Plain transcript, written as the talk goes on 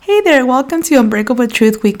Hey there, welcome to Unbreakable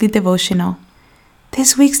Truth Weekly Devotional.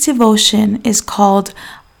 This week's devotion is called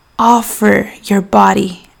Offer Your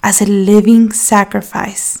Body as a Living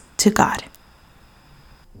Sacrifice to God.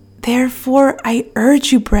 Therefore, I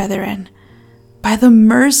urge you, brethren, by the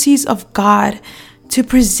mercies of God, to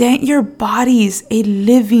present your bodies a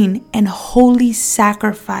living and holy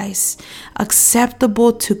sacrifice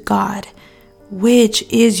acceptable to God, which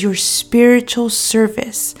is your spiritual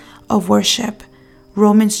service of worship.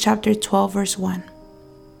 Romans chapter 12, verse 1.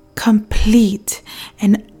 Complete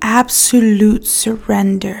and absolute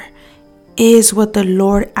surrender is what the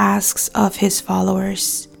Lord asks of his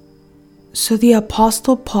followers. So the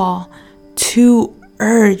Apostle Paul too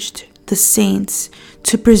urged the saints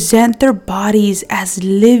to present their bodies as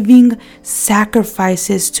living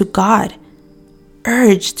sacrifices to God.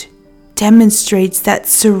 Urged demonstrates that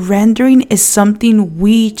surrendering is something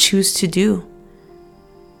we choose to do.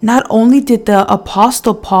 Not only did the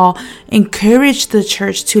Apostle Paul encourage the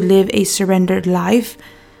church to live a surrendered life,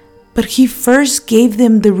 but he first gave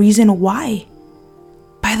them the reason why.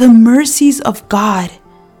 By the mercies of God,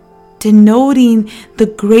 denoting the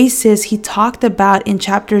graces he talked about in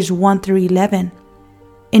chapters 1 through 11.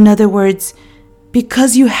 In other words,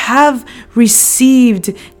 because you have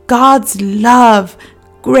received God's love,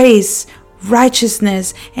 grace,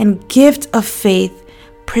 righteousness, and gift of faith,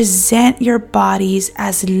 present your bodies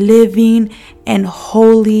as living and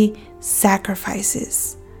holy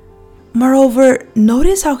sacrifices. Moreover,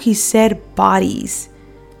 notice how he said bodies,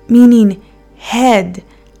 meaning head,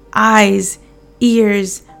 eyes,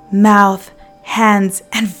 ears, mouth, hands,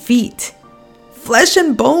 and feet, flesh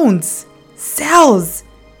and bones, cells.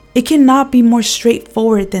 It cannot be more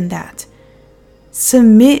straightforward than that.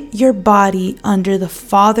 Submit your body under the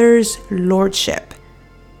Father's lordship.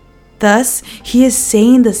 Thus, he is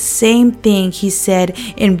saying the same thing he said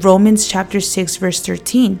in Romans chapter 6, verse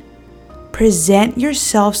 13. Present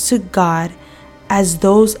yourselves to God as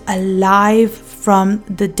those alive from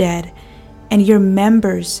the dead, and your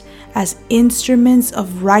members as instruments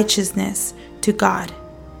of righteousness to God.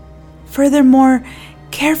 Furthermore,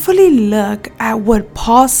 carefully look at what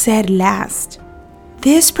Paul said last.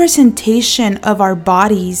 This presentation of our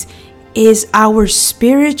bodies is our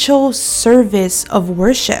spiritual service of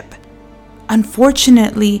worship.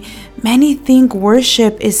 Unfortunately, many think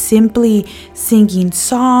worship is simply singing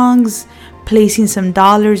songs, placing some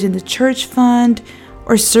dollars in the church fund,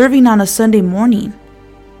 or serving on a Sunday morning.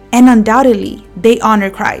 And undoubtedly, they honor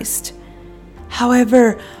Christ.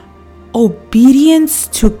 However, obedience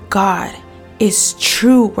to God is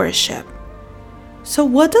true worship. So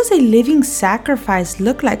what does a living sacrifice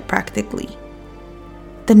look like practically?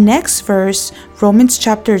 The next verse, Romans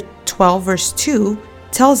chapter 12, verse 2,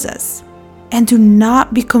 tells us, and do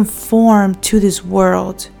not be conformed to this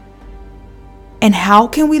world. And how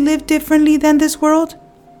can we live differently than this world?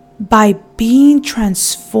 By being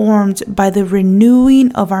transformed by the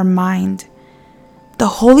renewing of our mind. The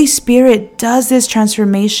Holy Spirit does this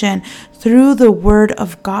transformation through the Word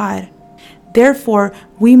of God. Therefore,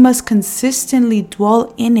 we must consistently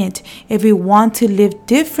dwell in it if we want to live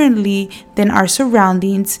differently than our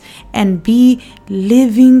surroundings and be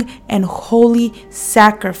living and holy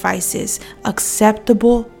sacrifices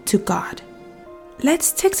acceptable to God.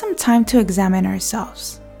 Let's take some time to examine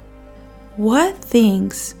ourselves. What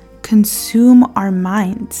things consume our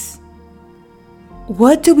minds?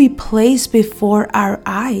 What do we place before our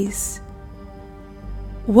eyes?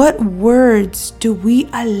 What words do we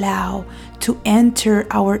allow to enter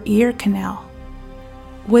our ear canal?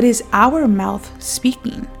 What is our mouth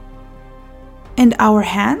speaking? And our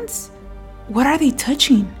hands? What are they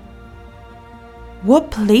touching?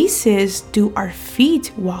 What places do our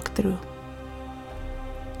feet walk through?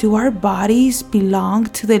 Do our bodies belong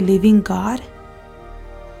to the living God?